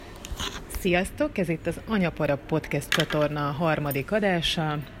Sziasztok! Ez itt az Anyapara podcast csatorna a harmadik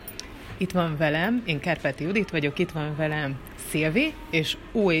adása. Itt van velem, én Kárpáti Judit vagyok, itt van velem Szilvi, és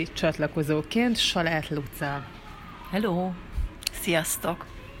új csatlakozóként Salát Lucát. Hello! Sziasztok!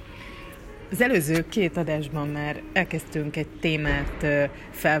 Az előző 2 adásban már elkezdtünk egy témát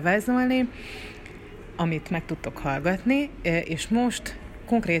felvázolni, amit meg tudtok hallgatni, és most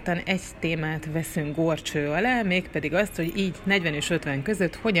konkrétan egy témát veszünk górcső alá, mégpedig azt, hogy így 40 és 50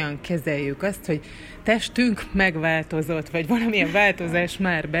 között hogyan kezeljük azt, hogy testünk megváltozott, vagy valamilyen változás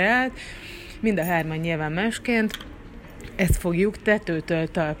már beállt. Mind a hárman nyilván másként. Ezt fogjuk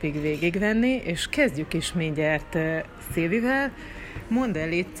tetőtől talpig végigvenni, és kezdjük is mindjárt Szilvivel. Mondd el,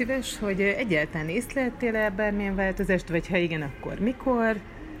 légy szíves, hogy egyáltalán észleltél-e bármilyen változást, vagy ha igen, akkor mikor?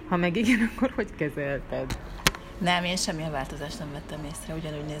 Ha meg igen, akkor hogy kezelted? Nem, én semmilyen változást nem vettem észre,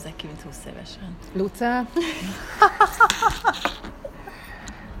 ugyanúgy nézek ki, mint 20 évesen. Luca?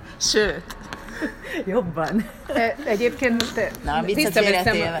 Sőt. Jobban. Egyébként te... Na,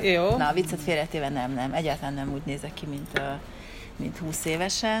 viccet félretéve nem. Egyáltalán nem úgy nézek ki, mint 20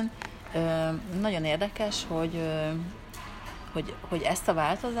 évesen. Nagyon érdekes, hogy ezt a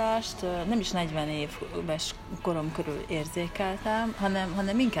változást nem is 40 éves korom körül érzékeltem,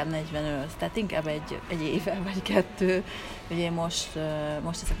 hanem inkább 45, tehát inkább egy éve vagy 2. Ugye én most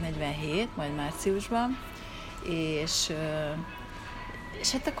leszek 47, majd márciusban, és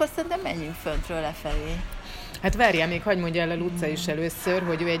hát akkor szerintem menjünk föntről lefelé. Hát várjál, még hagyd mondja el a Luca is először,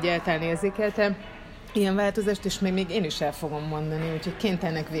 hogy ő egyáltalán érzékelte ilyen változást, és még én is el fogom mondani, úgyhogy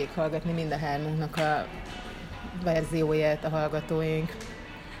kénytelenek végighallgatni mind a hármunknak a verzióját a hallgatóink.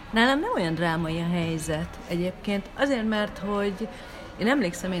 Nálam nem olyan drámai a helyzet egyébként, azért, mert hogy én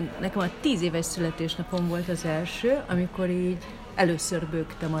emlékszem, nekem a 10 éves születésnapom volt az első, amikor így először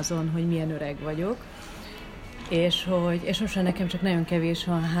bőgtem azon, hogy milyen öreg vagyok, és most már nekem csak nagyon kevés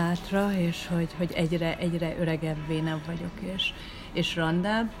van hátra, és hogy egyre öregebbé nem vagyok, és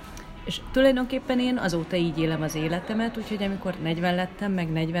randább. És tulajdonképpen én azóta így élem az életemet, úgyhogy amikor 40 lettem,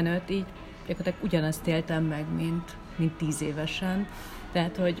 meg 45, így gyakorlatilag ugyanazt éltem meg, mint 10 évesen.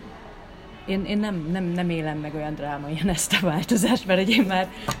 Tehát, hogy én nem élem meg olyan drámaian ezt a változást, mert én már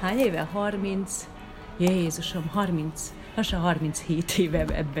hány éve? 30? Jézusom, 30, lassan 37 éve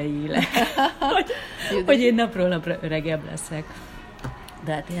ebbe élek. hogy én napról napra öregebb leszek.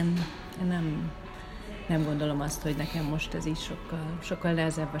 De hát én nem gondolom azt, hogy nekem most ez így sokkal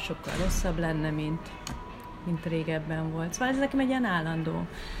nehezebb, vagy sokkal rosszabb lenne, mint régebben volt. Szóval ez nekem egy ilyen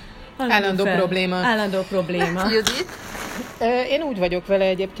állandó probléma. Állandó probléma. Judit? Én úgy vagyok vele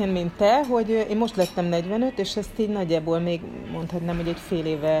egyébként, mint te, hogy én most lettem 45, és ezt így nagyjából még mondhatnám, hogy egy fél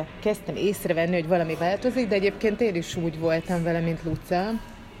éve kezdtem észrevenni, hogy valami változik, de egyébként én is úgy voltam vele, mint Luca.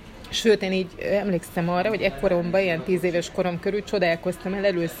 Sőt, én így emlékszem arra, hogy ekkoromban, ilyen 10 éves korom körül csodálkoztam el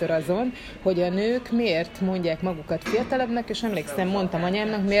először azon, hogy a nők miért mondják magukat fiatalabbnak, és emlékszem, mondtam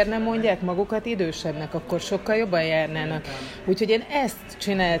anyámnak, miért nem mondják magukat idősebbnek, akkor sokkal jobban járnának. Úgyhogy én ezt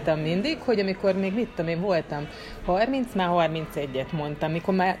csináltam mindig, hogy amikor még én voltam 30, már 31-et mondtam,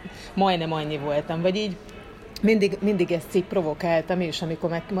 mikor már majdnem annyi voltam, vagy így mindig ezt így provokáltam is, amikor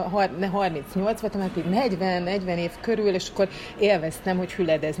meg 38 voltam, hát így 40 év körül, és akkor élveztem, hogy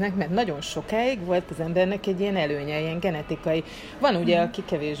hüledeznek, mert nagyon sokáig volt az embernek egy ilyen előnye, ilyen genetikai. Van ugye, aki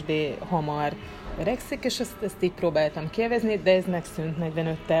kevésbé hamar öregszik, és ezt így próbáltam kielvezni, de ez megszűnt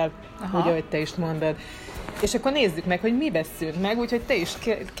 45-tel, úgy, ahogy te is mondod. És akkor nézzük meg, hogy mibe szűnt meg, úgyhogy te is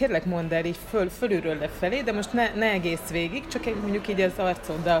kérlek mondd el így fölülről lefelé, de most ne egész végig, csak mondjuk így az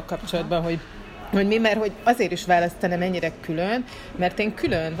arcoddal kapcsolatban, hogy mi, mert hogy azért is választanám ennyire külön, mert én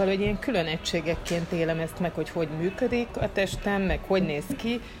valahogy ilyen külön egységekként élem ezt meg, hogy működik a testem, meg hogy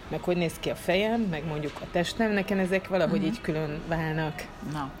néz ki a fejem, meg mondjuk a testem, nekem ezek valahogy így külön válnak.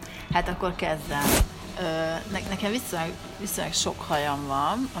 Na, hát akkor kezdem. Nekem viszonylag sok hajam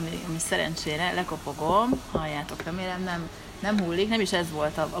van, ami szerencsére lekopogom, halljátok, remélem nem hullik, nem is ez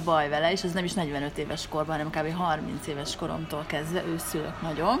volt a baj vele, és ez nem is 45 éves korban, hanem kb. 30 éves koromtól kezdve őszülök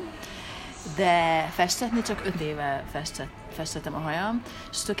nagyon. De festetni csak 5 éve festettem a hajam,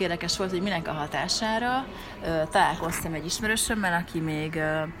 és tök érdekes volt, hogy minek a hatására találkoztam egy ismerősömmel, aki még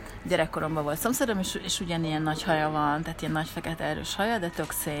gyerekkoromban volt szomszédom, és ugyanilyen nagy haja van, tehát ilyen nagy fekete erős haja, de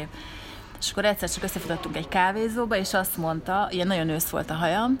tök szép. És akkor egyszer csak összefutottunk egy kávézóba, és azt mondta, ilyen nagyon ősz volt a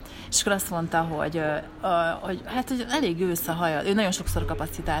hajam, és akkor azt mondta, hogy elég ősz a haja. Ő nagyon sokszor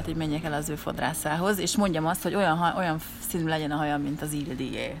kapacitált, hogy menjek el az ő fodrászához, és mondjam azt, hogy olyan színű legyen a hajam, mint az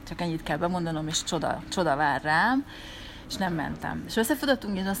Ildié. Csak ennyit kell bemondanom, és csoda vár rám, és nem mentem. És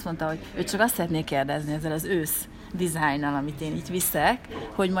összefutottunk, és azt mondta, hogy ő csak azt szeretné kérdezni ezzel az dizájnnal, amit én így viszek,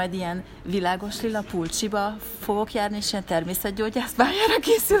 hogy majd ilyen világos lila pulcsiba fogok járni, és ilyen természetgyógyász pályára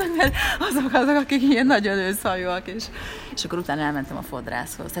készülök, mert azok, akik ilyen nagyon őszhajóak, és akkor utána elmentem a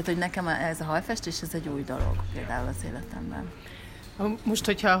fodrászhoz. Tehát, hogy nekem ez a hajfestés, ez egy új dolog például az életemben. Most,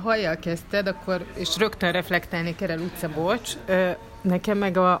 hogyha a hajjal kezdted, akkor, és rögtön reflektálni kell, Luca, bocs, nekem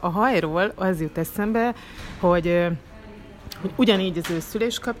meg a hajról az jut eszembe, hogy ugyanígy az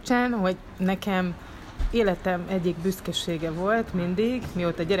őszülés kapcsán, hogy nekem életem egyik büszkesége volt mindig,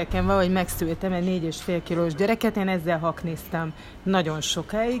 mióta gyerekem van, hogy megszültem egy 4,5 kilós gyereket, én ezzel hakniztam nagyon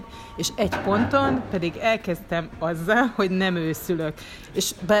sokáig, és egy ponton pedig elkezdtem azzal, hogy nem őszülök.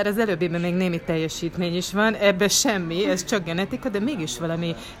 És bár az előbbiben még némi teljesítmény is van, ebben semmi, ez csak genetika, de mégis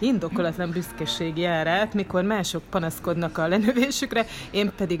valami indokolatlan büszkeség jár át, mikor mások panaszkodnak a lenövésükre,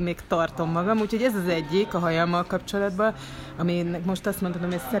 én pedig még tartom magam, úgyhogy ez az egyik a hajammal kapcsolatban, aminek most azt mondhatom,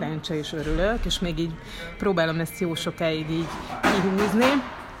 hogy szerencse is örülök, és még így próbálom ezt jó sokáig így kihúzni.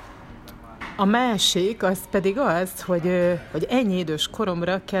 A másik, az pedig az, hogy ennyi idős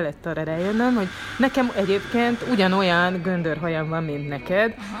koromra kellett arra rájönnöm, hogy nekem egyébként ugyanolyan göndörhajam van, mint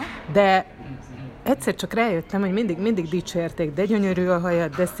neked, de egyszer csak rájöttem, hogy mindig dicsérték, de gyönyörű a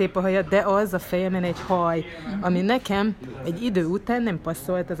hajad, de szép a hajad, de az a fejemen egy haj, ami nekem egy idő után nem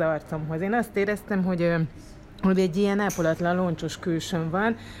passzolt az arcomhoz. Én azt éreztem, hogy egy ilyen ápolatlan, loncsos külsőm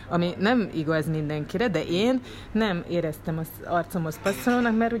van, ami nem igaz mindenkire, de én nem éreztem az arcomhoz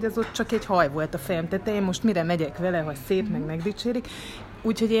passzolónak, mert ugye az ott csak egy haj volt a fejem tetején, most mire megyek vele, ha szép, meg megdicsérik.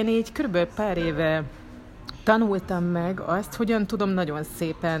 Úgyhogy én így körülbelül pár éve tanultam meg azt, hogyan tudom nagyon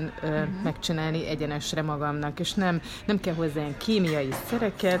szépen megcsinálni egyenesre magamnak, és nem kell hozzá ilyen kémiai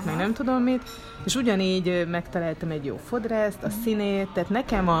szereket, meg nem tudom mit, és ugyanígy megtaláltam egy jó fodrászt, a színét, tehát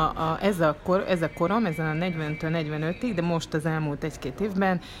nekem ez a korom, ezen a 40-től 45-ig, de most az elmúlt 1-2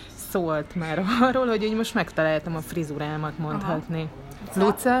 évben szólt már arról, hogy így most megtaláltam a frizurámat mondhatni.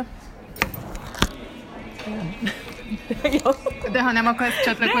 Luca? De ha nem akarsz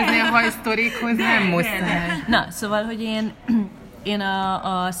csatlakozni a hajsztorikhoz, nem muszáj. Na, szóval, hogy én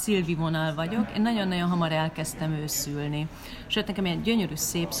a Szilvi vonal vagyok, én nagyon-nagyon hamar elkezdtem őszülni. Sőt, nekem ilyen gyönyörű,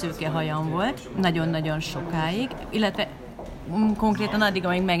 szép szőke hajam volt, nagyon-nagyon sokáig, illetve konkrétan addig,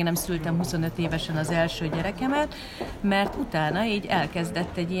 amíg meg nem szültem 25 évesen az első gyerekemet, mert utána így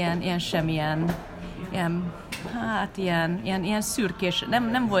elkezdett egy ilyen szürkés,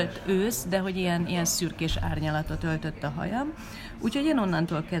 nem volt ősz, de hogy ilyen szürkés árnyalatot öltött a hajam. Úgyhogy én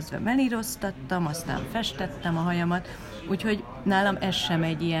onnantól kezdve melíroztattam, aztán festettem a hajamat, úgyhogy nálam ez sem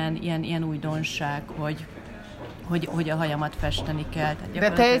egy ilyen újdonság, hogy a hajamat festeni kell.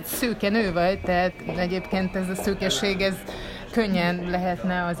 De te egy szőke nő vagy, tehát egyébként ez a szőkeség, ez könnyen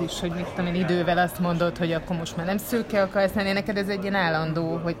lehetne az is, hogy mit tudom én, idővel azt mondod, hogy akkor most már nem szőke akarsz lenni, neked ez egy ilyen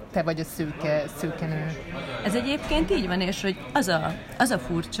állandó, hogy te vagy a szőke nő. Ez egyébként így van, és hogy az a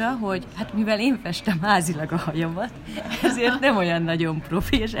furcsa, hogy hát mivel én festem házilag a hajamat, ezért nem olyan nagyon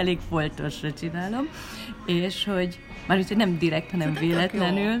profi, és elég foltosra csinálom, és hogy mármint, hogy nem direkt, hanem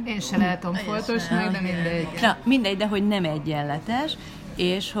véletlenül. Én sem látom foltosnak, de mindegy. Na, mindegy, de hogy nem egyenletes,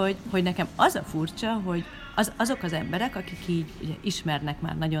 és hogy nekem az a furcsa, hogy azok az emberek, akik így ugye, ismernek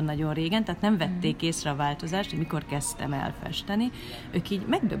már nagyon-nagyon régen, tehát nem vették észre a változást, hogy mikor kezdtem el festeni, ők így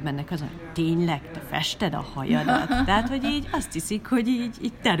megdöbbennek azon, hogy tényleg, te fested a hajadat. Tehát, hogy így azt hiszik, hogy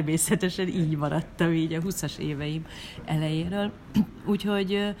így természetesen így maradtam így a 20-as éveim elejéről.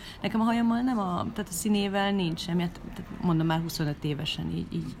 Úgyhogy nekem a hajammal tehát a színével nincs semmi, tehát mondom, már 25 évesen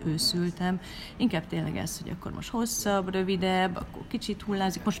így őszültem. Inkább tényleg ez, hogy akkor most hosszabb, rövidebb, akkor kicsit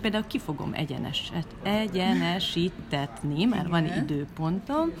hullázik. Most például ki fogom egyenesítetni, mert van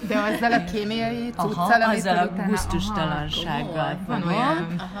időpontom. De azzal a kémiai cuccal, azzal a gusztustalansággal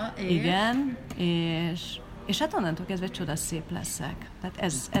fogom. Igen, és hát onnantól kezdve csodaszép leszek.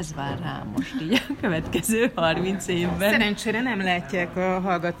 Tehát ez vár rám most így a következő 30 évben. Szerencsére nem látják a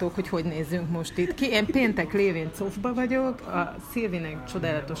hallgatók, hogy nézzünk most itt ki. Én péntek lévén cofba vagyok, a Szilvinek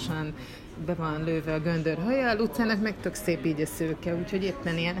csodálatosan be van lőve a göndörhaja, a Lucának meg tök szép így a szőke, úgyhogy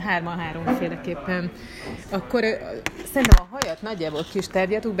éppen ilyen háromféleképpen. Akkor szerintem a hajat nagyjából kis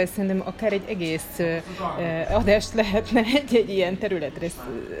tárgyaltuk, de szerintem akár egy egész adást lehetne egy ilyen területre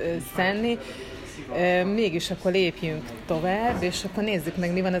szenni. Mégis akkor lépjünk tovább, és akkor nézzük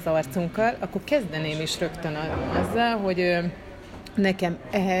meg, mi van az arcunkkal. Akkor kezdeném is rögtön azzal, hogy nekem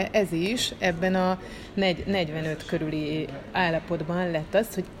ez is ebben a 45 körüli állapotban lett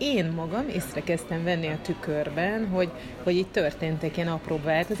az, hogy én magam észre kezdtem venni a tükörben, hogy itt történtek ilyen apró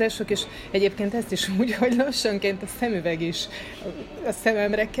változások, és egyébként ezt is úgy, hogy lassanként a szemüveg is a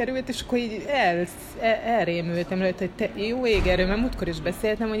szememre került, és akkor így elrémültem rajta, hogy te jó ég, erről, mert múltkor is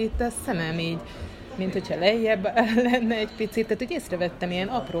beszéltem, hogy itt a szemem így mint hogyha lejjebb lenne egy picit, tehát hogy észrevettem ilyen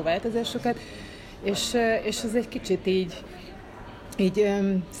apró változásokat, és ez egy kicsit így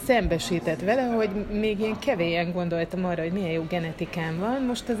szembesített vele, hogy még én kevélyen gondoltam arra, hogy milyen jó genetikám van.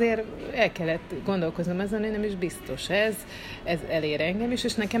 Most azért el kellett gondolkoznom azon, hogy nem is biztos ez elér engem is,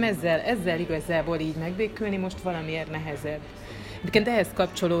 és nekem ezzel igazából így megbékülni most valamiért nehezebb. Egyébként ehhez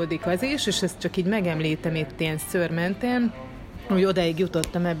kapcsolódik az is, és ezt csak így megemlítem itt ilyen szőrmentén, hogy odáig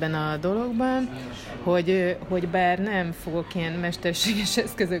jutottam ebben a dologban, hogy bár nem fogok ilyen mesterséges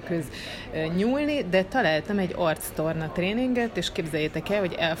eszközökhöz nyúlni, de találtam egy arctorna tréninget, és képzeljétek el,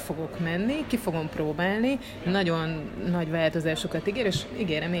 hogy el fogok menni, ki fogom próbálni, nagyon nagy változásokat ígér, és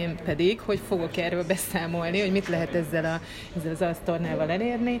ígérem én pedig, hogy fogok erről beszámolni, hogy mit lehet ezzel az arctornával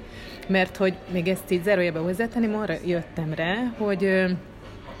elérni, mert hogy még ezt így zárójelbe hozzátenni, arra jöttem rá,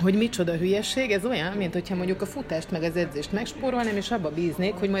 hogy micsoda hülyeség, ez olyan, mint hogyha mondjuk a futást meg az edzést megspórolnám, és abba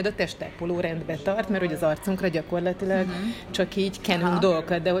bíznék, hogy majd a testápoló rendbe tart, mert hogy az arcunkra gyakorlatilag csak így kenünk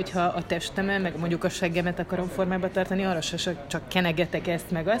dolgokat, de hogyha a testemen, meg mondjuk a seggemet akarom formába tartani, arra se csak kenegetek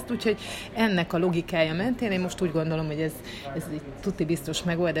ezt meg azt, úgyhogy ennek a logikája mentén én most úgy gondolom, hogy ez egy tuti biztos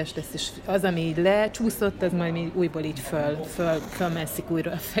megoldás lesz, és az, ami így lecsúszott, az majd újból így fölmászik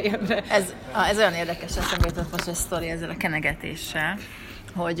újra a fejemre. Ez olyan érdekes, eszembe jutott most egy sztori ezzel a kenegetéssel,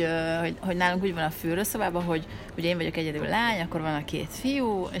 hogy nálunk úgy van a fürdőszobában, hogy ugye én vagyok egyedül lány, akkor van a 2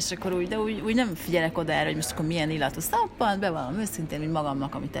 fiú, és akkor úgy nem figyelek oda erre, hogy most akkor milyen illatú szappant, bevallom őszintén, hogy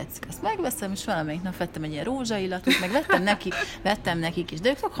magamnak, amit tetszik, azt megveszem, és valamelyik nap vettem egy ilyen rózsaillatot, meg vettem nekik is, de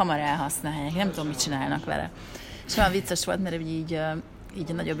ők tök hamar elhasználják, nem tudom, mit csinálnak vele. És olyan vicces volt, mert így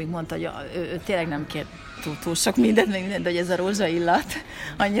a nagyobbik mondta, hogy ő tényleg nem kér túl sok mindent, de hogy ez a rózsaillat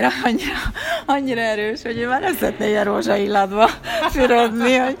annyira erős, hogy ő már nem szeretne ilyen rózsaillatba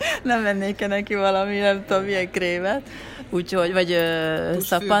fürödni, hogy nem vennék neki valami, nem tudom, milyen krémet. Úgyhogy, vagy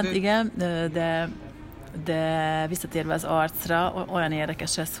szappant, igen, de visszatérve az arcra, olyan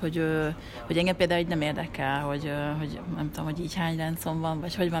érdekes ez, hogy engem például így nem érdekel, hogy nem tudom, hogy így hány láncom van,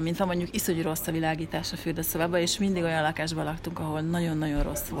 vagy hogy van, mint van mondjuk iszonyú rossz a világítás a fürdőszobában, és mindig olyan lakásban laktunk, ahol nagyon-nagyon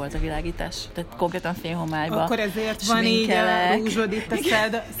rossz volt a világítás. Tehát konkrétan félhomályban. Akkor ezért van így a rúzsod itt a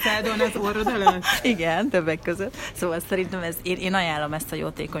szádon az orrod előtt? Igen, többek között. Szóval szerintem én ajánlom ezt a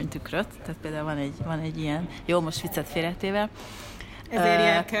jótékony tükröt, tehát például van egy ilyen, jó, most viccet félretéve. Ezért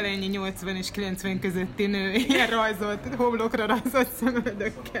jár kell ennyi 80 és 90 közötti nő, ilyen homlokra rajzolt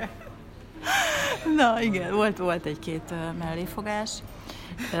szemöldökkel. Na igen, volt egy-két melléfogás.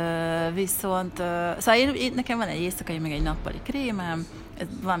 Viszont, szóval nekem van egy éjszakai, meg egy nappali krémem, ez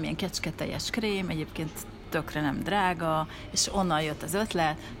valamilyen kecsketeljes krém, egyébként tökre nem drága, és onnan jött az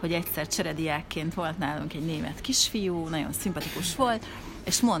ötlet, hogy egyszer cserediákként volt nálunk egy német kisfiú, nagyon szimpatikus volt,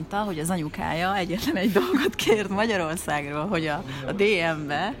 és mondta, hogy az anyukája egyetlen egy dolgot kért Magyarországról, hogy a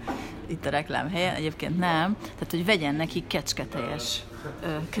DM-be, itt a reklámhelyen, egyébként nem, tehát hogy vegyen neki kecsketeljes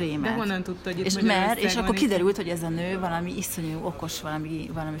krémet. De honnan tudta, hogy itt és akkor kiderült, hogy ez a nő valami iszonyú okos,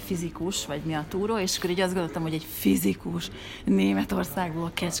 valami fizikus, vagy mi a túró, és akkor így azt gondoltam, hogy egy fizikus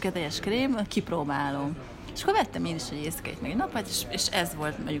Németországból kecsketeljes krém, kipróbálom. És akkor vettem én is egy éjszakait, meg egy napot, és ez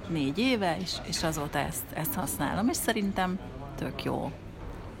volt mondjuk 4 éve, és azóta ezt használom, és szerintem tök jó.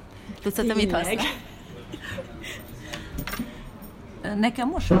 Tudsz, te mit használ? Nekem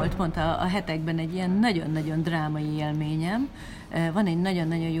most volt pont a hetekben egy ilyen nagyon-nagyon drámai élményem. Van egy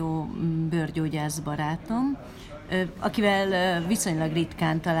nagyon-nagyon jó bőrgyógyász barátom, akivel viszonylag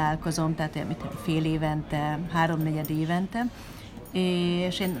ritkán találkozom, tehát fél évente, 3-4 évente,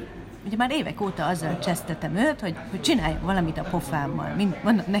 és én ugye már évek óta azzal csesztetem őt, hogy csinálj valamit a pofámmal.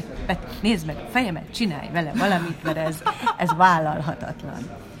 Mondom, nézd meg a fejemet, csinálj vele valamit, mert ez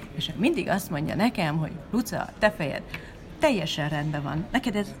vállalhatatlan. És mindig azt mondja nekem, hogy Luca, te fejed teljesen rendben van.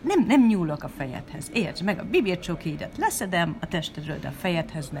 Neked ez nem nyúlok a fejedhez. Értsd meg, a bibircsókéidat leszedem a testedről, de a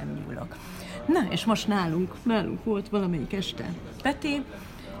fejedhez nem nyúlok. Na, és most nálunk volt valamelyik este Peti,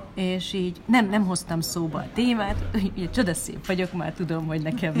 és így nem hoztam szóba a témát, ugye csodaszép vagyok, már tudom, hogy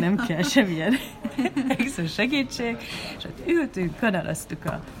nekem nem kell semmilyen extra segítség, és ott ültünk, kanalaztuk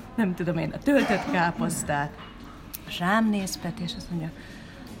a töltött káposztát, és rám néz Peti, és azt mondja,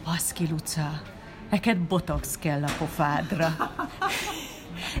 baszki Luca, neked botox kell a pofádra.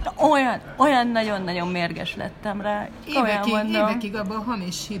 Olyan nagyon-nagyon mérges lettem rá. Évekig abban a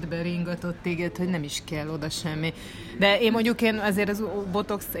hamis hitben ringatott téged, hogy nem is kell oda semmi. De én azért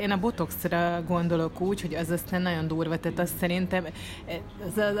én a botoxra gondolok úgy, hogy az aztán nagyon durva, tehát azt szerintem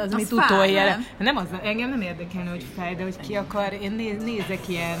az mit utoljára. Engem nem érdekelne, hogy fáj, de hogy ki akar, én nézek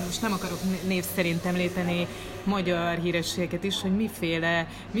ilyen, és nem akarok név szerint említeni magyar hírességeket is, hogy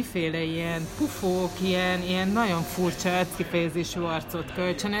miféle ilyen pufók, ilyen nagyon furcsa arckifejezésű arcot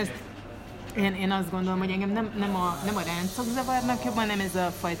kölcsönöz. Én azt gondolom, hogy engem nem a ráncok zavarnak jobban, nem ez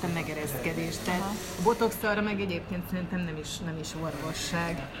a fajta megereszkedés. Tehát a botox arra meg egyébként szerintem nem is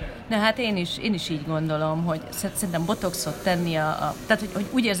orvosság. Na hát én is így gondolom, hogy szerintem botoxot tenni tehát hogy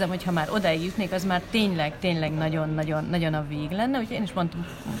úgy érzem, hogy ha már odáig jutnék, az már tényleg nagyon a vég lenne. Úgyhogy én is mondtam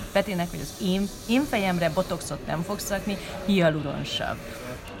Petinek, hogy az én fejemre botoxot nem fogsz szakni, hialuronsav.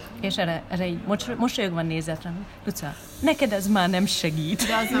 És erre így mosolyogva nézett rám, Luca, neked ez már nem segít.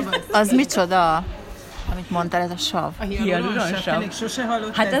 De az nem az micsoda? Amit mondtál, ez a sav. A hialuronsav. Még sose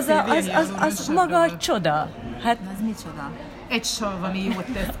hallottál. Hát az maga a csoda. Hát az micsoda? Egy sav, ami jót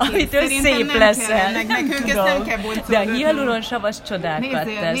tesz ki. Amitől szép leszel. Nekünk ezt nem kell boncolgatni. De a hialuronsav az csodákat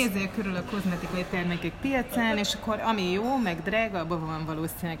tesz. Nézzél körül a kozmetikai termékek piacán, és akkor ami jó, meg drága, abban van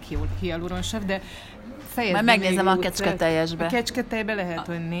valószínűleg hialuronsav, de majd megnézem a kecsketejjesbe. A kecsketejbe lehet,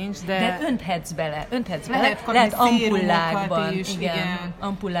 hogy nincs, de önthetsz bele. Lehet ampullákban is, igen.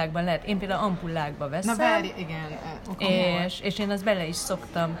 Ampullákban lehet. Én például ampullákba veszem. Na várj, igen. És én azt bele is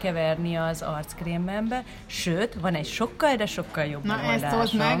szoktam keverni az arckrémembe, sőt, van egy sokkal jobb megoldásom. Na ezt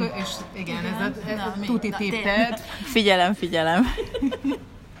hozd meg, és igen, ez a tuti tipped. Figyelem.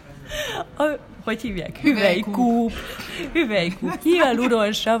 Hogy hívják? Hüvelykúp.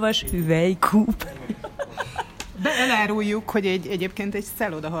 Hialuronsavas hüvelykúp. De eláruljuk, hogy egyébként egy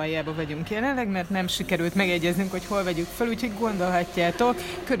szálloda haljába vagyunk jelenleg, mert nem sikerült megegyeznünk, hogy hol vegyük fel, úgyhogy gondolhatjátok,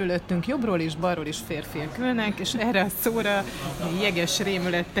 körülöttünk jobbról és balról is férfiak ülnek, és erre a szóra jeges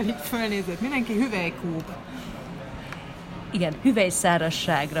rémülettel így fölnézett mindenki, hüvelykúp. Igen,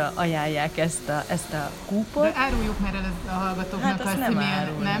 hüvelyszárazságra ajánlják ezt a kúpot. De áruljuk már el a hallgatóknak hát azt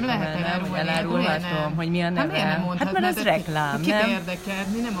nem lehet elárulhatom, hogy mi a neve. Hát nem mondhatod? Hát mert az reklám, kit nem? érdekel?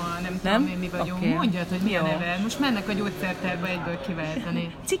 Nem tudom én mi vagyunk. Okay. Mondjad, hogy mi a neve. Most mennek a gyógyszertárba egyből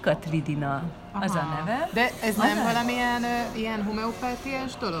kiváltani. Cikatridina az a neve. De ez nem valamilyen ilyen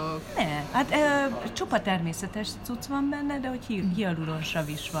homeopátiás dolog? Ne, hát csupa természetes cucc van benne, de hogy hialuronsav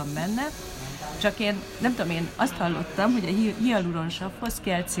is van benne. Csak én, nem tudom, én azt hallottam, hogy a hialuronsavhoz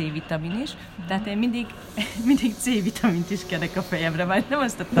kell C-vitamin is, tehát én mindig C-vitamint is kerek a fejemre, vagy nem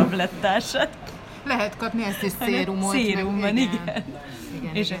azt a tablettásat. Lehet kapni ezt is szérumot. Szérumban, igen.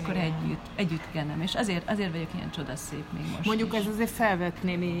 És akkor együtt kennem. És azért vagyok ilyen csodaszép még most. Mondjuk ez azért felvet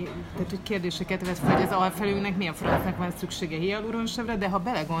némi, tehát hogy kérdéseket vesz fel, hogy az alfelőnek milyen francnak van szüksége hialuronsavra, de ha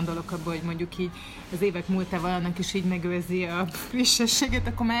belegondolok abba, hogy mondjuk így az évek múltával annak is így megőrzi a frissességet,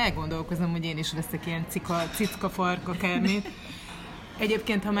 akkor már elgondolkozom, hogy én is veszek ilyen cickafark akármit.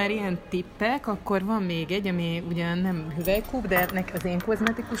 Egyébként, ha már ilyen tippek, akkor van még egy, ami ugyan nem hüvelykúp, de az én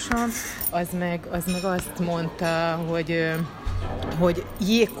kozmetikusom, az meg azt mondta, hogy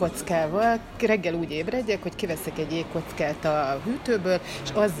jégkockával, reggel úgy ébredjek, hogy kiveszek egy jégkockát a hűtőből, és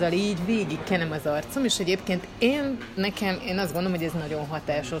azzal így végig kenem az arcom, és egyébként én azt gondolom, hogy ez nagyon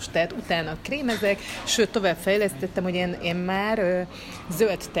hatásos, tehát utána krémezek, sőt tovább fejlesztettem, hogy én már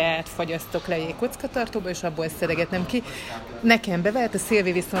zöld teát fagyasztok le jégkockatartóba, és abból szedegetem ki. Nekem bevált, a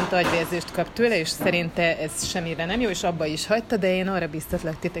Szilvi viszont agyvérzést kap tőle, és szerinte ez semmire nem jó, és abba is hagyta, de én arra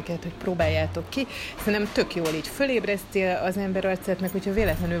biztatlak titeket, hogy próbáljátok ki. Szerintem tök jól így fölébreszti az ember arcát, meg hogyha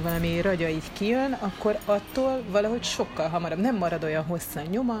véletlenül valami ragya így kijön, akkor attól valahogy sokkal hamarabb, nem marad olyan hosszan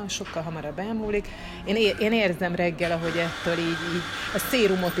nyoma, sokkal hamarabb elmúlik. Én érzem reggel, ahogy ettől így a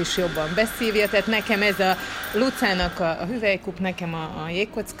szérumot is jobban beszívja, tehát nekem ez a Lucának a hüvelykúp, nekem a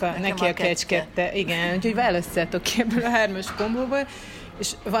jégkocka, nekem neki a kecskette. Igen, úgyhogy válasszátok ki ebből a 3-as kombóból.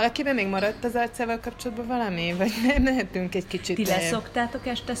 És valakiben még maradt az arcával kapcsolatban valami? Vagy mehetünk egy kicsit? Ti leszoktátok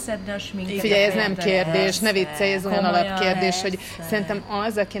este szedni a sminket? Figyelj, ez nem kérdés, ne viccelj, ez olyan alapkérdés, hogy szerintem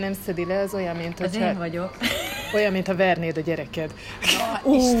az, aki nem szedi le, az olyan, mint hogyha... én vagyok. Olyan, mintha vernéd a gyereked.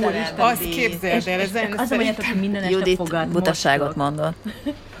 Úristen, azt képzeld el, ezen azt mondjátok, hogy minden este Judit fogat butaságot mondott.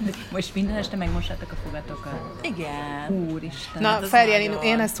 Most minden este megmossátok a fogatokat. Igen. Úristen. Na, Fárján,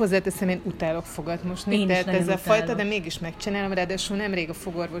 én ezt hozzáteszem, én utálok fogat mosni, tehát ez a fajta, de mégis megcsinálom, ráadásul nemrég a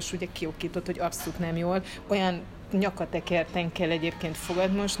fogorvos ugye kiokított, hogy abszolút nem jól. Olyan nyakatekerten kell egyébként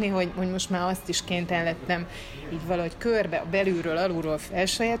fogat mosni, hogy most már azt is kénytelen lettem így valahogy körbe, belülről, alulról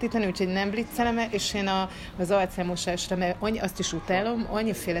felsajátítani, úgyhogy nem blitzelem el, és én az arcámosásra, mert azt is utálom,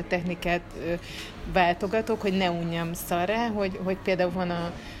 annyiféle technikát váltogatok, hogy ne unjam szarrá, hogy például van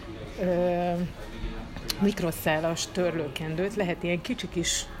a mikroszálas törlőkendőt, lehet ilyen kicsi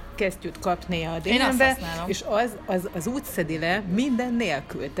kis kesztyűt kap néha a dénembe, és az úgy szedi le minden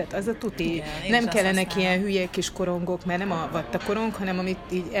nélkül. Tehát az a tuti. Igen, nem kellenek ilyen hülye kis korongok, mert nem a vattakorong, hanem amit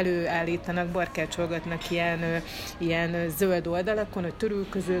így előállítanak, barkácsolgatnak ilyen zöld oldalakon, hogy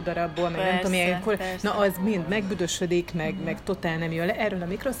törülköző darabból, meg nem tudom, ilyenkor. Na az mind megbüdösödik, meg totál nem jön le. Erről a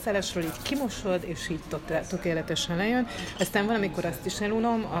mikroszálásról így kimosod, és így tökéletesen lejön. Aztán valamikor azt is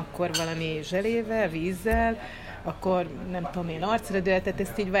elunom, akkor valami zselével, vízzel, akkor nem tudom én arcra, tehát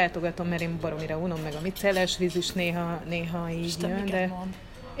ezt így váltogatom, mert én baromira unom, meg a micellás víz is néha így jön, de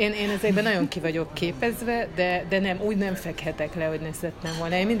én ezekben nagyon ki vagyok képezve, de nem, úgy nem fekhetek le, hogy ne szeretném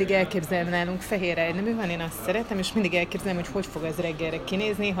volna. Én mindig elképzelem, nálunk fehér ágynemű van, én azt szeretem, és mindig elképzelem, hogy fog az reggelre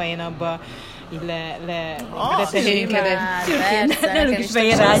kinézni, ha én abba így letehénkedek. Nálunk is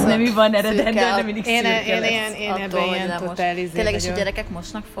fehér ágynemű van eredetben, de mindig szürke lesz. Én ebben ilyen totál izé tényleg, és a gyerekek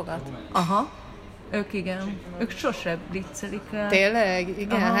mosnak fogat? Aha. Ők igen. Ők sose blitzelik el. Tényleg?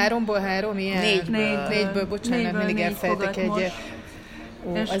 Igen, aha. 3-ból 3 ilyen? 4-ből, bocsánat, mindig elfelejtek egyet.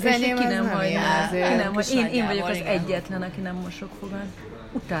 Az enyém az nem ilyen azért. Én vagyok az egyetlen, aki nem mosok fogat.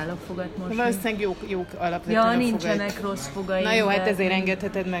 Utálok fogat mosni. Valószínűleg jók alapvetően a fogad. Nincsenek rossz fogaim. Na jó, hát ezért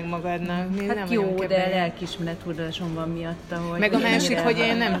engedheted meg magadnak. Hát nem jó, de lelkiismerettudásom van miatta, hogy... Meg a másik, hogy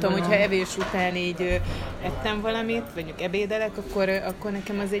én nem tudom, hogyha evés után így ettem valamit, vagy ebédelek, akkor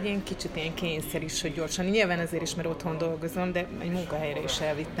nekem az egy ilyen kicsit ilyen kényszer is, hogy gyorsan. Nyilván azért is, mert otthon dolgozom, de egy munkahelyre is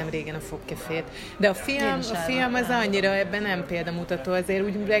elvittem régen a fogkefét. De a fiam az annyira ebben nem példamutató, azért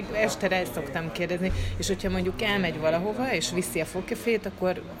úgy este rá szoktam kérdezni, és hogyha mondjuk elmegy valahova, és viszi a fogkefét, akkor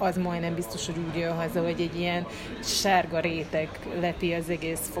az majdnem biztos, hogy úgy jön haza, hogy egy ilyen sárga réteg leti az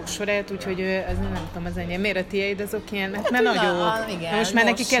egész fogsorát, úgyhogy az nem tudom, az enyém. Miért a tiéd azok ilyen? Hát már nagyon jók. Most már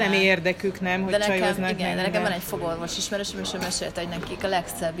nekik elemi érdekük, nem, hogy csajoznak. Igen, de nekem van egy fogorvos ismerősöm, és ő mesélte, hogy nekik a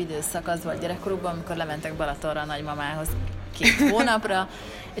legszebb időszak az volt gyerekkorukban, amikor lementek Balatonra a nagymamához 2 hónapra,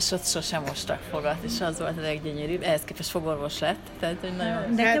 és ott sosem mostak fogat, és az volt a leggyönyörűbb. Ehhez képest fogorvos lett. Tehát, hogy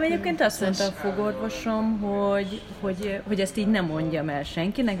nagyon... Nekem egyébként azt mondta a fogorvosom, hogy ezt így nem mondjam el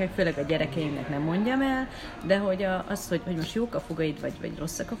senkinek, meg főleg a gyerekeimnek nem mondjam el, de hogy hogy most jók a fogaid, vagy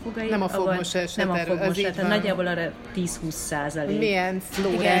rosszak a fogaid. Nem a fogmosás. Nem a fogmosás, tehát nagyjából arra 10-20%. Milyen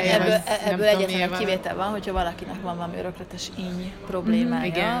flórája. Ebből egyetlen egy kivétel van, hogyha valakinek van valami örökletes íny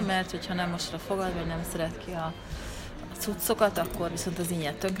problémája, mert hogyha nem mosod a fogad, vagy nem szeret ki a cuccokat, akkor viszont az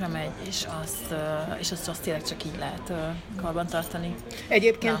ínyet tönkre megy, és azt tényleg csak így lehet karbantartani.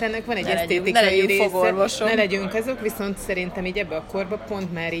 Egyébként ennek van egy esztétikai része. Ne legyünk azok, viszont szerintem így ebbe a korba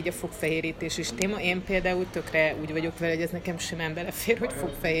pont már így a fogfehérítés is téma. Én például tökre úgy vagyok vele, hogy ez nekem simán belefér, hogy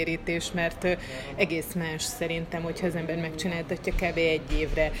fogfehérítés, mert egész más szerintem, hogyha az ember megcsináltatja kb. 1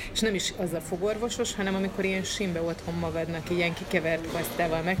 évre. És nem is az a fogorvosos, hanem amikor ilyen simbe otthon magadnak ilyen kikevert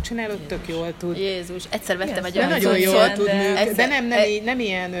pasztával megcsinálod, tök jól tud. Jézus, egyszer vettem egy olyan cuccot, de nem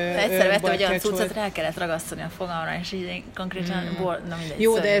ilyen egyszer vettem egy olyan cuccot, rá kellett ragasztani a fogamra, és így konkrétan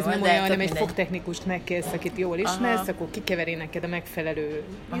jó, de ez nem olyan, hanem egy fogtechnikust megkérsz, akit jól ismersz, akkor kikeveri neked a megfelelő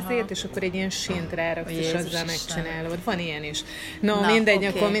ízét, és akkor egy ilyen sínt ráraksz, és azzal megcsinálod. Van ilyen is.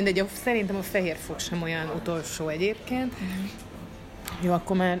 Akkor mindegy. Szerintem a fehér fog sem olyan utolsó egyébként. Jó,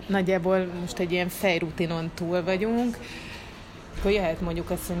 akkor már nagyjából most egy ilyen fejrutinon túl vagyunk. Akkor jöhet mondjuk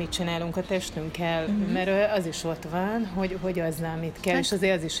azt, hogy mit csinálunk a testünkkel, mert az is ott van, hogy azzal mit kell, és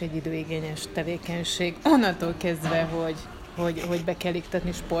azért az is egy időigényes tevékenység. Onnantól kezdve, hogy be kell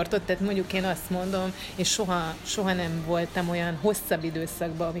iktatni sportot, tehát mondjuk én azt mondom, és soha nem voltam olyan hosszabb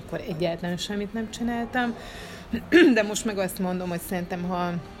időszakban, amikor egyáltalán semmit nem csináltam, de most meg azt mondom, hogy szerintem,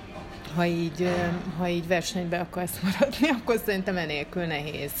 ha így versenybe akarsz maradni, akkor szerintem enélkül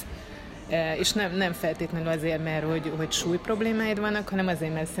nehéz. És nem feltétlenül azért, mert hogy súly problémáid vannak, hanem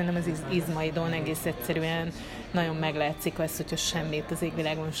azért, mert szerintem az izmaidon egész egyszerűen nagyon meglátszik az, hogyha semmit, az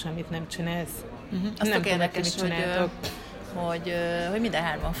égvilágon semmit nem csinálsz. Azt tök érdekes, hogy minden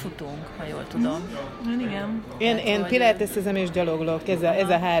 3 futunk, ha jól tudom. Igen. Én pilateszezem és gyaloglok, ez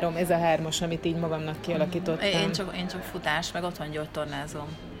a 3-as, amit így magamnak kialakítottam. Én csak futás, meg otthon gyógytornázom.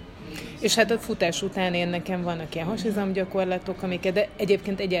 És hát a futás után nekem vannak ilyen hasizomgyakorlatok, amiket de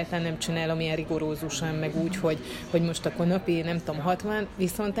egyébként egyáltalán nem csinálom ilyen rigorózusan, meg úgy, hogy most akkor napi, nem tudom, 60,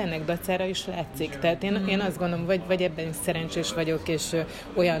 viszont ennek dacára is látszik. Tehát én azt gondolom, vagy ebben is szerencsés vagyok, és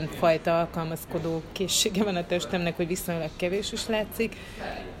olyan fajta alkalmazkodó készsége van a testemnek, hogy viszonylag kevés is látszik,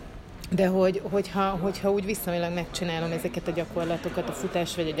 de hogyha úgy viszonylag megcsinálom ezeket a gyakorlatokat a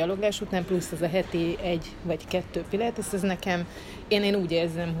futás vagy a gyaloglás után, plusz az a heti 1 vagy 2 pilates, ez nekem, én úgy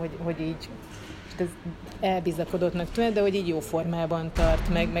érzem, hogy így ez elbizakodottnak tűnt, de hogy így jó formában tart,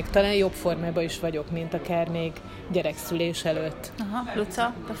 meg talán jobb formában is vagyok, mint akár még gyerekszülés előtt. Aha,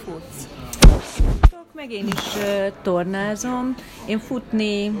 Luca, te futsz. Meg én is tornázom. Én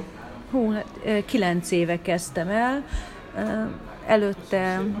futni 9 éve kezdtem el.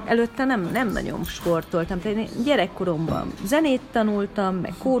 Előtte nem nagyon sportoltam. Tehát én gyerekkoromban zenét tanultam,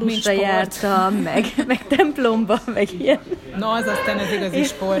 meg kórusra jártam, meg templomba, meg ilyen. Na, az aztán az igazi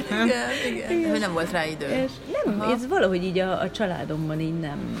sport, nem? Igen. Hogy nem volt rá idő. És ez valahogy így a családomban így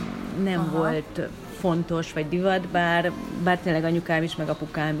nem volt fontos, vagy divat, bár tényleg anyukám is, meg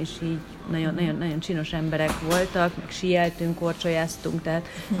apukám is így nagyon csinos emberek voltak, meg síeltünk, korcsolyáztunk, tehát,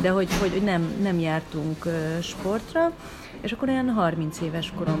 de hogy nem jártunk sportra, és akkor olyan 30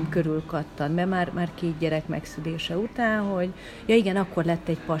 éves korom körül kattant be, már 2 gyerek megszülése után, hogy ja igen, akkor lett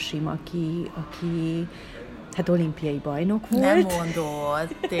egy pasim, aki hát olimpiai bajnok volt. Nem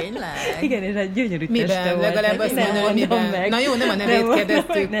mondod, tényleg? Igen, és egy gyönyörű teste miben? volt. Legalább azt mondom, hogy miben? Meg. Na jó, nem a nevét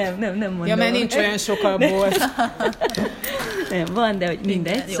kérdeztük. Nem mondom. Ja, mert nincs olyan sok abból. Nem, van, de hogy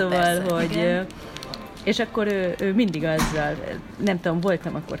mindegy, igen, szóval, persze, hogy... Igen. És akkor ő mindig azzal, nem tudom,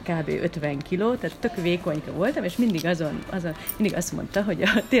 voltam akkor kb. 50 kiló, tehát tök vékonyka voltam, és mindig mindig azt mondta, hogy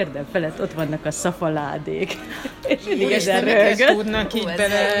a térdem felett ott vannak a szafaládék. És mindig ezen röhögött. Tudnak így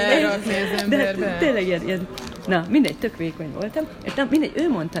belerakni az emberbe. De tényleg ilyen, na mindegy, tök vékony voltam, és mindegy, ő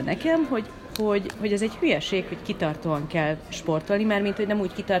mondta nekem, hogy ez egy hülyeség, hogy kitartóan kell sportolni, mert mint hogy nem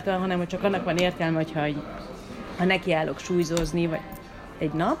úgy kitartóan, hanem hogy csak annak van értelme, hogyha ha nekiállok súlyzózni, vagy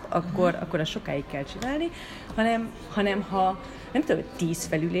egy nap, akkor azt sokáig kell csinálni, hanem ha nem tudom, 10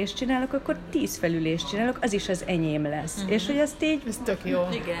 felülést csinálok, akkor 10 felülést csinálok, az is az enyém lesz. És hogy azt így... Ez tök jó.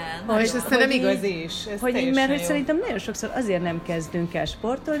 Igen. És ez nem igaz is. Mert hogy szerintem nagyon sokszor azért nem kezdünk el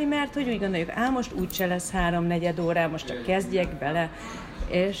sportolni, mert hogy úgy gondoljuk, most úgyse lesz 3-4 órá, most csak kezdjek bele.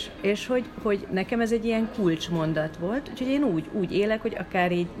 És hogy nekem ez egy ilyen kulcsmondat volt, úgyhogy én úgy élek, hogy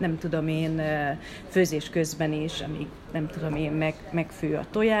akár így, nem tudom én, főzés közben is, amíg nem tudom én, megfő a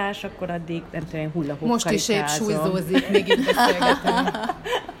tojás, akkor addig, nem tudom én, hullahop most karikázom. is épp súlyzózik, még itt beszélgetem.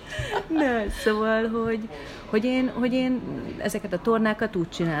 Szóval, hogy én ezeket a tornákat úgy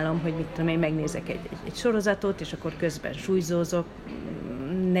csinálom, hogy mit tudom én, megnézek egy sorozatot, és akkor közben súlyzózok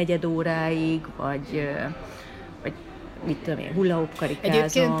 4 óráig, vagy mit tudom én, hullahop karikázom.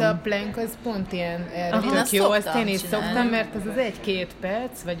 Egyébként a plank az pont ilyen tök jó, azt én is szoktam, mert az 1-2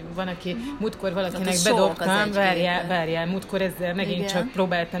 perc, vagy van, aki múltkor valakinek bedobtam, várjál, múltkor ezzel megint igen. Csak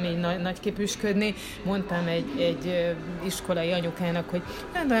próbáltam így nagyképűsködni, mondtam egy iskolai anyukának, hogy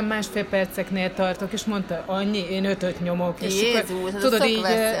nem olyan 1,5 perceknél tartok, és mondta, annyi, én 5-öt nyomok. Jézus, tudod így,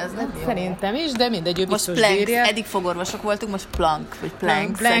 szerintem is, de mindegy, ő biztos plank, bírja. Eddig fogorvosok voltunk, most plank, vagy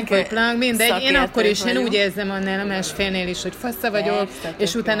plank, mindegy. Én akkor is, én úgy érzem annál a 1,5 is, hogy fassa vagyok,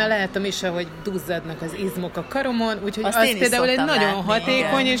 és utána látom is, ahogy duzzadnak az izmok a karomon, úgyhogy az például egy nagyon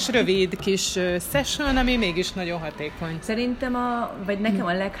hatékony és rövid kis session, ami mégis nagyon hatékony. Szerintem vagy nekem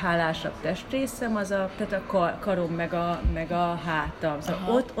a leghálásabb testrészem az tehát a karom meg a hátam.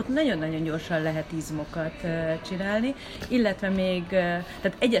 Szóval ott nagyon-nagyon gyorsan lehet izmokat csinálni, illetve még,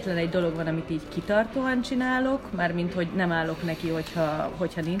 tehát egyetlen egy dolog van, amit így kitartóan csinálok, mármint, hogy nem állok neki,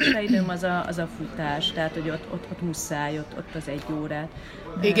 hogyha nincs rá időm, az a futás, tehát, hogy ott muszáj, ott az 1 órát.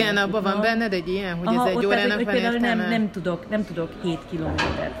 Igen, abban van benned egy ilyen, hogy ez 1 órának van értelme? Nem tudok 7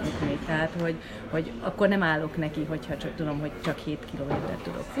 kilométert futni, tehát hogy akkor nem állok neki, hogyha csak tudom, hogy csak 7 kilométert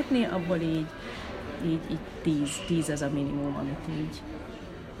tudok futni, abból így 10 az a minimum, amit így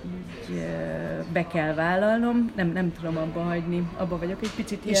be kell vállalnom, nem tudom abba hagyni, abba vagyok egy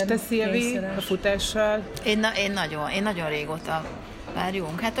picit ilyen. És te, Szilvi, a futással? Én nagyon régóta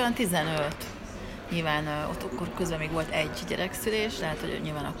várjunk, hát olyan 15. Nyilván ott akkor közben még volt 1 gyerekszülés, lehet, hogy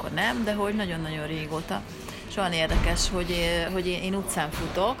nyilván akkor nem, de hogy nagyon-nagyon régóta. És olyan érdekes, hogy én utcán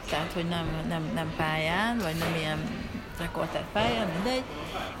futok, tehát hogy nem pályán, vagy nem ilyen rekordter pályán, mindegy.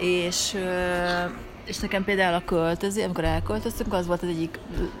 És nekem például amikor elköltöztünk, az volt az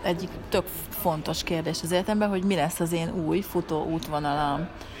egyik tök fontos kérdés az életemben, hogy mi lesz az én új futó útvonalam.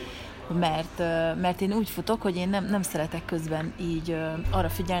 Mert én úgy futok, hogy én nem szeretek közben így arra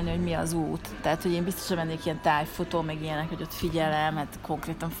figyelni, hogy mi az út. Tehát, hogy én biztosan mennék ilyen tájfutó, meg ilyenek, hogy ott figyelem, hát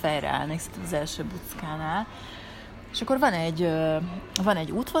konkrétan fejre állnék az első buckánál. És akkor van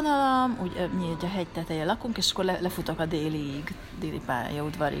egy útvonalam, mi egy a hegy tetején lakunk, és akkor lefutok a déli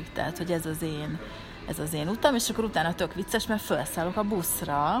pályaudvarig. Tehát, hogy ez az én utam, és akkor utána tök vicces, mert felszállok a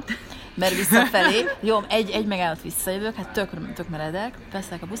buszra, mert visszafelé, jó, egy megállott visszajövök, hát tök meredek,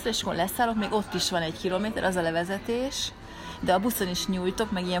 felszállok a buszra, és akkor leszállok, még ott is van 1 kilométer, az a levezetés, de a buszon is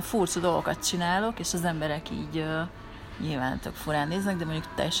nyújtok, meg ilyen furcsa dolgokat csinálok, és az emberek így nyilván tök furán néznek, de mondjuk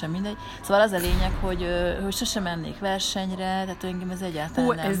teljesen mindegy. Szóval az a lényeg, hogy sosem mennék versenyre, tehát engem ez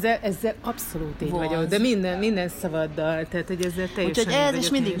egyáltalán nem. Ezzel abszolút így vagyok, de minden szavaddal, tehát hogy ezzel teljesen. Úgyhogy ez is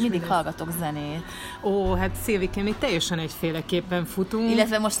mindig hallgatok zenét. Ó, hát Szilvikém, mi teljesen egyféleképpen futunk.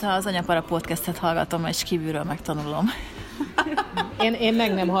 Illetve most, ha az Anyapara podcastet hallgatom, és kívülről megtanulom. Én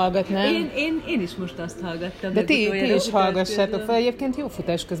meg nem hallgatnám. Én is most azt hallgattam. De ti is hallgassátok fel. Egyébként jó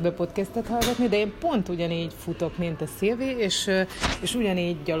futás közben podcastet hallgatni, de én pont ugyanígy futok, mint a Szilvi, és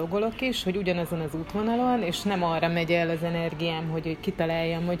ugyanígy gyalogolok is, hogy ugyanazon az útvonalon, és nem arra megy el az energiám, hogy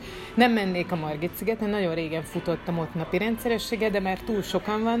kitaláljam, hogy nem mennék a Margit-szigeten. Nagyon régen futottam ott napi rendszerességgel, de már túl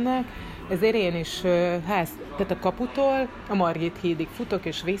sokan vannak, ezért én is tehát a kaputól a Margit hídig futok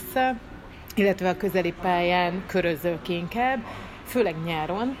és vissza, illetve a közeli pályán körözök inkább, főleg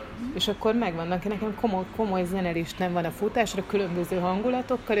nyáron, és akkor megvannak, nekem komoly zenelistám van a futásra, különböző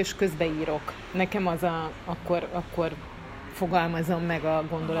hangulatokkal, és közben írok. Nekem az akkor fogalmazom meg a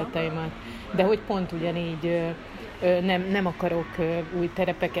gondolataimat. De hogy pont ugyanígy nem akarok új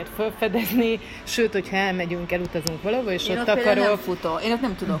terepeket felfedezni, sőt, hogyha elutazunk valahova, és ott akarok... Én ott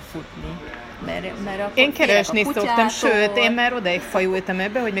nem tudok futni. Mert én keresni szoktam, sőt, én már odaig fajultam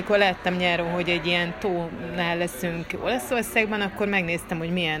ebbe, hogy mikor láttam nyáron, hogy egy ilyen tónál leszünk Olaszországban, akkor megnéztem,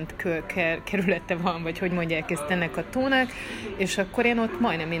 hogy milyen kerülete van, vagy hogy mondják ezt ennek a tónak, és akkor én ott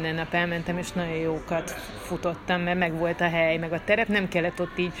majdnem minden nap elmentem, és nagyon jókat futottam, mert meg volt a hely, meg a terep, nem kellett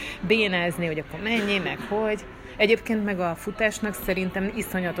ott így bénázni, hogy akkor mennyi, meg hogy... Egyébként meg a futásnak szerintem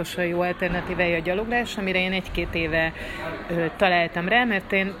iszonyatosan jó alternatívája a gyaloglás, amire én 1-2 éve találtam rá,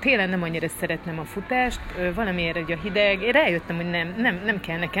 mert én télen nem annyira szeretem a futást, valamiért hogy a hideg, én rájöttem, hogy nem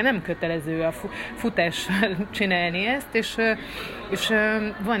kell nekem, nem kötelező a futással csinálni ezt, és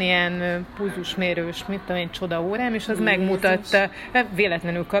van ilyen pulzusmérős, mit tudom én, csoda órám, és az megmutatta,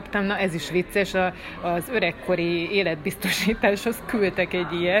 véletlenül kaptam, na ez is vicces, az öregkori életbiztosításhoz küldtek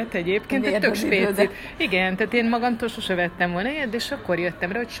egy ilyet egyébként, tök spécit. Igen, tehát én magamtól sose vettem volna ilyet, és akkor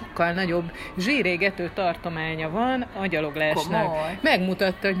jöttem rá, hogy sokkal nagyobb zsírégető tartománya van a gyaloglásnak. Komoly.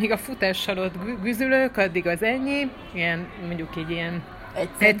 Megmutatta, hogy míg a futással ott güzülök, addig az ennyi, ilyen, mondjuk így ilyen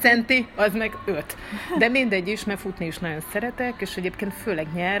 1 centi, az meg 5. De mindegy is, mert futni is nagyon szeretek, és egyébként főleg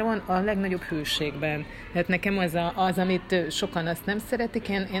nyáron a legnagyobb hőségben. Hát nekem az amit sokan azt nem szeretik,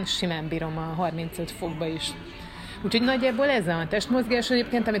 én simán bírom a 35 fokba is. Úgyhogy nagyjából ez a testmozgás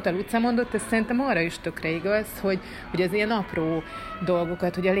egyébként, amit a Luca mondott, ez szerintem arra is tökre igaz, hogy az ilyen apró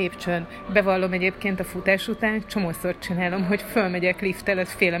dolgokat, hogy a lépcsőn bevallom egyébként a futás után, csomószor csinálom, hogy fölmegyek lifttel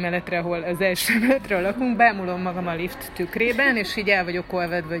az fél emeletre, ahol az első emeletről lakunk, bámulom magam a lift tükrében, és így el vagyok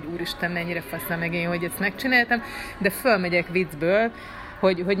olvadva, hogy úristen, mennyire faszám meg én, hogy ezt megcsináltam, de fölmegyek viccből,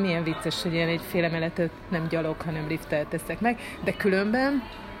 hogy milyen vicces, hogy ilyen egy fél emeletet nem gyalog, hanem lifttel teszek meg, de különben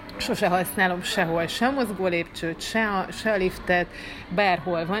sose használom sehol, se a mozgó lépcsőt, se a liftet,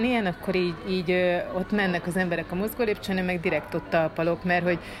 bárhol van ilyen, akkor így ott mennek az emberek a mozgó lépcsőn, meg direkt ott talpalok, mert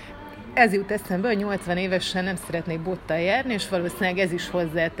hogy ez jut eszembe, hogy 80 évesen nem szeretnék bottal járni, és valószínűleg ez is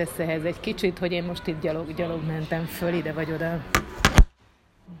hozzátesz ehhez egy kicsit, hogy én most itt gyalog mentem föl, ide vagy oda.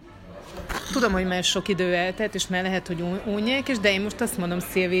 Tudom, hogy már sok idő eltelt, és már lehet, hogy unják is, de én most azt mondom,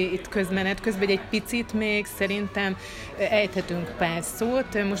 Szilvi, itt közben egy picit még szerintem ejthetünk pár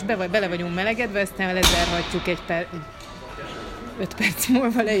szót. Most bele vagyunk melegedve, aztán lezárhatjuk 5 perc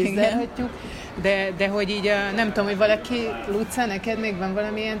múlva le is zárhatjuk. De hogy így, nem tudom, hogy valaki, Luca, neked még van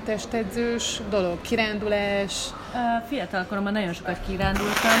valamilyen testedzős dolog, kirándulás? Fiatalkoromban nagyon sokat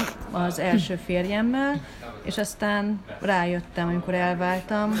kirándultam az első férjemmel, és aztán rájöttem, amikor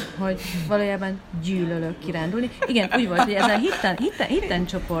elváltam, hogy valójában gyűlölök kirándulni. Igen, úgy volt, hogy ez a hitten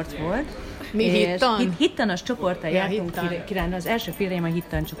csoport volt. Mi hittan? Hittanos csoporttal jártunk kirándulni. Az első férjem a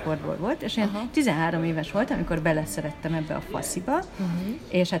hittan csoportból volt, és én 13 éves voltam, amikor beleszerettem ebbe a fasziba,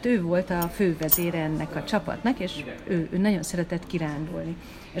 és hát ő volt a fővezére ennek a csapatnak, és ő nagyon szeretett kirándulni.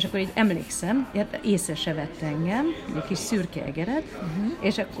 És akkor így emlékszem, észre se vett engem, egy kis szürke egeret,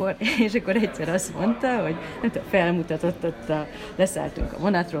 és akkor egyszer azt mondta, hogy nem tudom, felmutatott ott leszálltunk a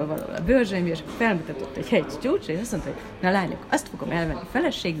vonatról valahol a Börzsönybe, és akkor felmutatott egy hegycsúcsra, és azt mondta, hogy na lányok, azt fogom elvenni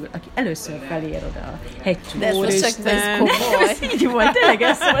feleségül, aki először felér oda a hegycsúcsra. De ez most csak ez komoly. Ez így volt, tényleg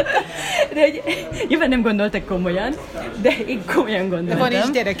ezt mondta. De hogy nyilván nem gondoltak komolyan, de én komolyan gondoltam. Van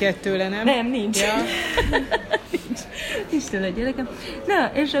is gyereket tőle, nem? Nem, nincs. Ja. Nincs tőle gyerekem.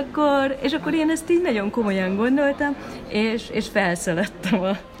 Na, és akkor én ezt így nagyon komolyan gondoltam, és felszaladtam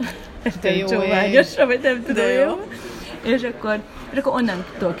a csóványosra, vagy nem tudom, jó. És akkor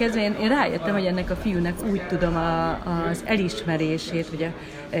onnantól kezdve én rájöttem, hogy ennek a fiúnak úgy tudom az elismerését, hogy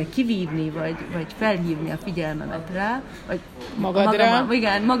kivívni, vagy felhívni a figyelmemet rá, vagy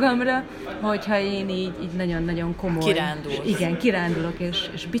magamra, hogyha én így nagyon-nagyon komoly. Kirándulsz. Igen, kirándulok,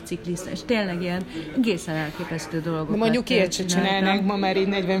 és bicikliztem, és tényleg ilyen egészen elképesztő dolgokat. Mondjuk ilyet se csinálnánk ma már így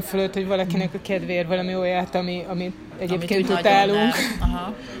 40 fölött, hogy valakinek a kedvéért valami olyat, amit egyébként utálunk.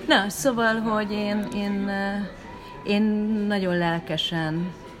 Na, szóval, hogy én nagyon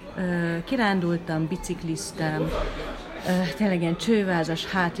lelkesen kirándultam, bicikliztem, tényleg ilyen csővázas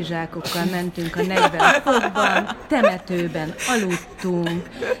hátizsákokkal mentünk a Negyven fokban, temetőben aludtunk,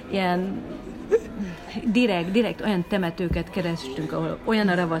 ilyen direkt olyan temetőket kerestünk, ahol olyan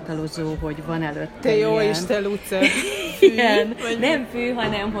a ravatalozó, hogy van előtte. Te jó Isten, Luca! Igen, nem fű,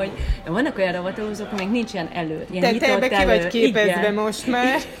 hanem hogy vannak olyan ravatalozók, amik nincs ilyen elő. Ilyen te ebbe ki vagy képezve igen. Most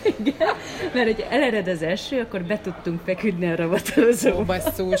már. Igen, mert hogy elered az eső, akkor be tudtunk feküdni a ravatalozóba. Ó,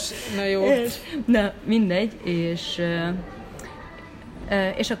 basszus, na jó. Na, mindegy,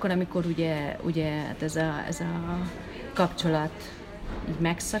 és akkor, amikor ugye hát ez a kapcsolat így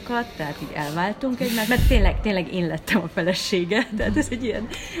megszakadt, tehát így elváltunk egymást, mert tényleg én lettem a felesége, tehát ez egy ilyen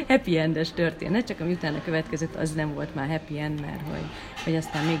happy endes történet, csak ami utána következett, az nem volt már happy end, mert hogy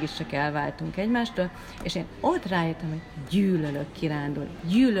aztán mégiscsak elváltunk egymástól, és én ott rájöttem, hogy gyűlölök kirándulni,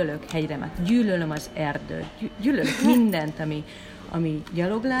 gyűlölök hegyremet, gyűlölöm az erdőt, gyűlölök mindent, ami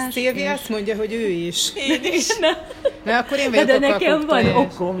gyaloglás. Szilvi azt mondja, hogy ő is. Én is. Na, akkor én vagyok de nekem van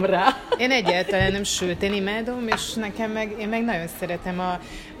okom rá. Én egyáltalán nem, sőt, én imádom, és én meg nagyon szeretem,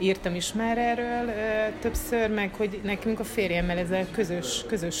 írtam is már erről többször, meg hogy nekünk a férjemmel ez a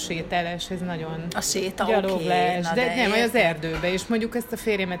közös sétálás, ez nagyon a séta gyaloglás, okay, de nem, az erdőbe, és mondjuk ezt a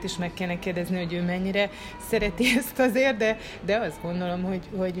férjemet is meg kéne kérdezni, hogy ő mennyire szereti ezt azért, de azt gondolom,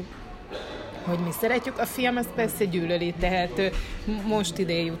 hogy mi szeretjük. A fiam az persze gyűlöli, tehát most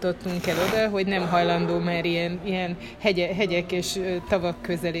ide jutottunk el oda, hogy nem hajlandó már ilyen hegyek és tavak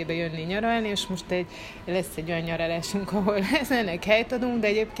közelébe jönni nyaralni, és most lesz egy olyan nyaralásunk, ahol ennek helyt adunk, de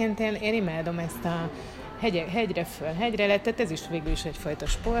egyébként én imádom ezt a hegyre föl, hegyre lett, tehát ez is végül is egyfajta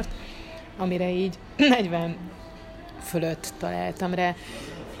sport, amire így 40 fölött találtam rá.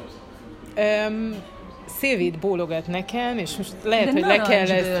 Szilvit bólogat nekem, és most lehet, hogy le kell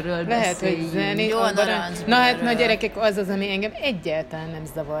lehet, hogy zenni. Jó, na hát, na gyerekek, az, ami engem egyáltalán nem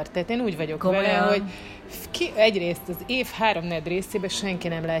zavar. Tehát én úgy vagyok vele, hogy egyrészt az év 3-4 részében senki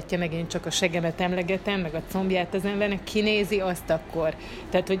nem látja, meg én csak a segemet emlegetem, meg a combját az embernek, kinézi azt akkor.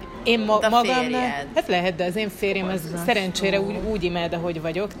 Tehát, hogy én magamnak... Hát lehet, de az én férjem az szerencsére úgy imád, ahogy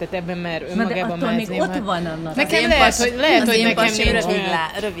vagyok, tehát ebben már önmagában már még ott van annak. Nekem lehet, hogy nekem nincs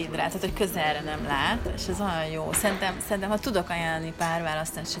rövidre, tehát, hogy közelre nem lát, és ez olyan jó. Szerintem ha tudok ajánlani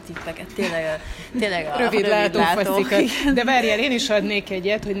párválasztási tippeket, tényleg a rövidlátók. De várjál, én is adnék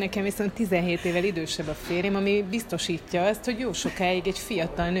egyet, hogy nekem viszont 17 évvel idősebb a férjem, ami biztosítja azt, hogy jó sokáig egy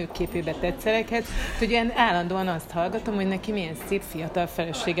fiatal nő képébe tetszeleghet, hogy ilyen állandóan azt hallgatom, hogy neki milyen szép fiatal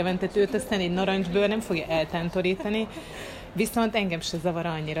felesége van, tehát őt aztán egy narancsbőr nem fogja eltántorítani, viszont engem se zavar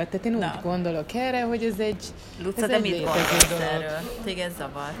annyira. Tehát én úgy gondolok erre, hogy ez egy Luca, de mit gondolsz erről? Téged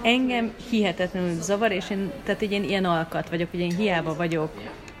zavar? Engem hihetetlenül zavar, és tehát én ilyen alkat vagyok, hogy én hiába vagyok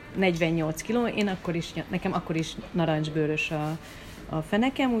 48 kiló, nekem akkor is narancsbőrös a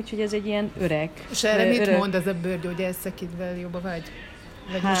fenekem, úgyhogy ez egy ilyen öreg. És erre mit mond az a bőrgyógyászakidvel, jobba vagy?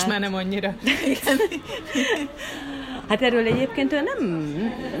 Vagy most már nem annyira. Hát erről egyébként ő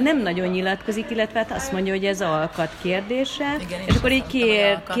nem nagyon nyilatkozik, illetve hát azt mondja, hogy ez alkat kérdése. Igen, és akkor így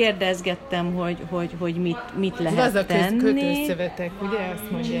kérdezgettem, hogy mit lehet tenni. Kötőszövetek, ugye?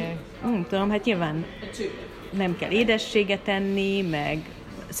 Azt mondják. Nem tudom, hát nyilván nem kell édességet enni, meg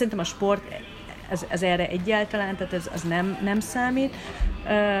szerintem a sport ez erre egyáltalán, tehát az nem számít.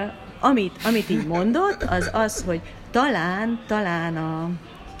 Amit így mondott, az, hogy talán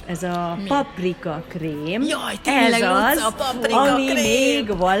ez a paprika krém, jaj, tényleg, ez az, a paprika ami krém.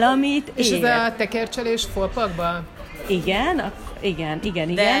 még valamit és ér. Ez a tekercselés folpakban? Igen.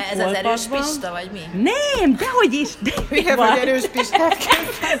 De ez az erős pista, vagy mi? Nem, dehogy is. Milyen vagy erős pistát kell?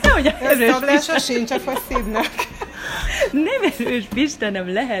 Ez szablása sincs a faszidnak. Nem erős pista,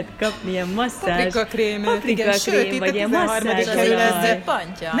 nem lehet kapni ilyen masszázs. Paprikakrémet, igen, sőt, itt a 13. kerületben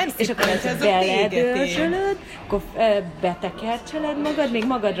pantja. És akkor ezt beledősölöd, akkor betekercseled magad, még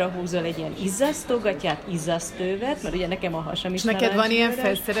magadra húzol egy ilyen izzasztógatyát, izzasztővet, mert ugye nekem a hasam is és neked van ilyen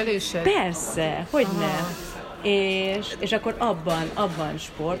felszerelésed? Persze, hogy nem. és akkor abban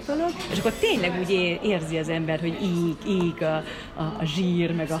sportolok, és akkor tényleg úgy érzi az ember, hogy íg a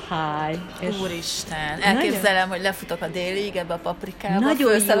zsír, meg a háj. Úristen, elképzelem, hogy lefutok a délig ebbe a paprikába,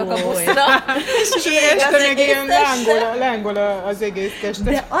 felszállok a buszra, és este meg ilyen lángol az egész test.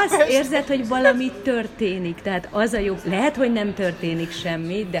 De azt érzed, hogy valami történik, tehát az a jó, lehet, hogy nem történik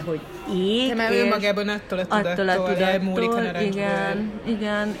semmi, de hogy ég, de már önmagában attól a tudattól elmúlik a narancsbőr.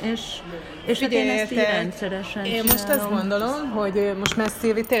 Igen, és hát én ezt így rendszeresen én most azt gondolom, hogy most már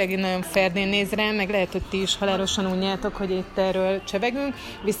Szilvi tényleg nagyon ferdén néz rám, meg lehet, hogy ti is halálosan unjátok, hogy itt erről csevegünk,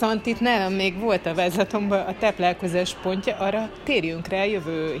 viszont itt nálam még volt a vázlatomban a táplálkozás pontja, arra térjünk rá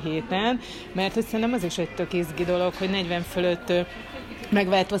jövő héten, mert hogy szerintem az is egy tök izgi dolog, hogy 40 fölött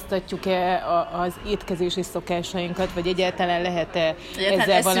megváltoztatjuk-e az étkezési szokásainkat, vagy egyáltalán lehet-e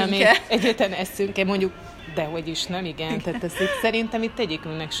ezzel valami... Egyáltalán eszünk-e, mondjuk, dehogy is, nem? Igen, tehát szerintem itt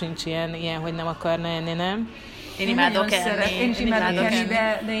egyikünknek sincs ilyen, hogy nem akarna enni, nem? Én imádok enni. Én is imádok enni,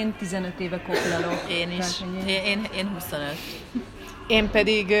 de én 15 éve koplalok. Én is. Én 25. Én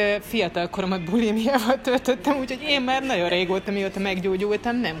pedig fiatal koromat bulimiával töltöttem, úgyhogy én már nagyon régóta, mióta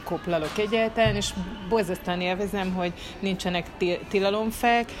meggyógyultam, nem koplalok egyáltalán, és borzasztóan élvezem, hogy nincsenek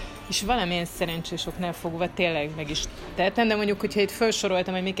tilalomfák, és valamilyen szerencsés oknál fogva tényleg meg is tettem, de mondjuk, hogyha itt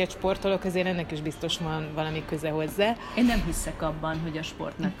felsoroltam, hogy miket sportolok, azért ennek is biztos van valami köze hozzá. Én nem hiszek abban, hogy a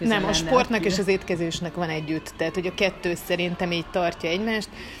sportnak köze nem, a sportnak és az étkezésnek van együtt, tehát hogy a kettő szerintem így tartja egymást.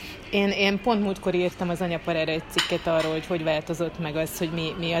 Én pont múltkor írtam az Anyaparára egy cikket arról, hogy változott meg az,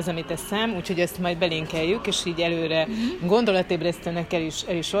 hogy mi az, amit eszem, úgyhogy ezt majd belinkeljük, és így előre gondolatébresztőnek el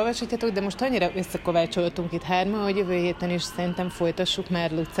is olvashatjátok, de most annyira összekovácsoltunk itt hárman, hogy jövő héten is szerintem folytassuk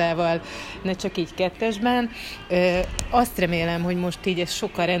már Lucával, ne csak így kettesben. Azt remélem, hogy most így ez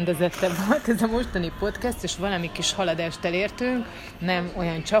sokkal rendezettebb volt ez a mostani podcast, és valami kis haladást elértünk, nem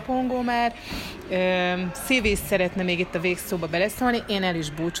olyan csapongó már. Szilvi szeretne még itt a végszóba beleszólni, én el is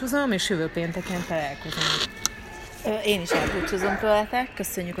búcsúzom, és jövő pénteken találkozunk. Én is elbúcsúzom tőletek.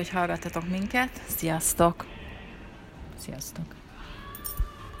 Köszönjük, hogy hallgattatok minket. Sziasztok! Sziasztok!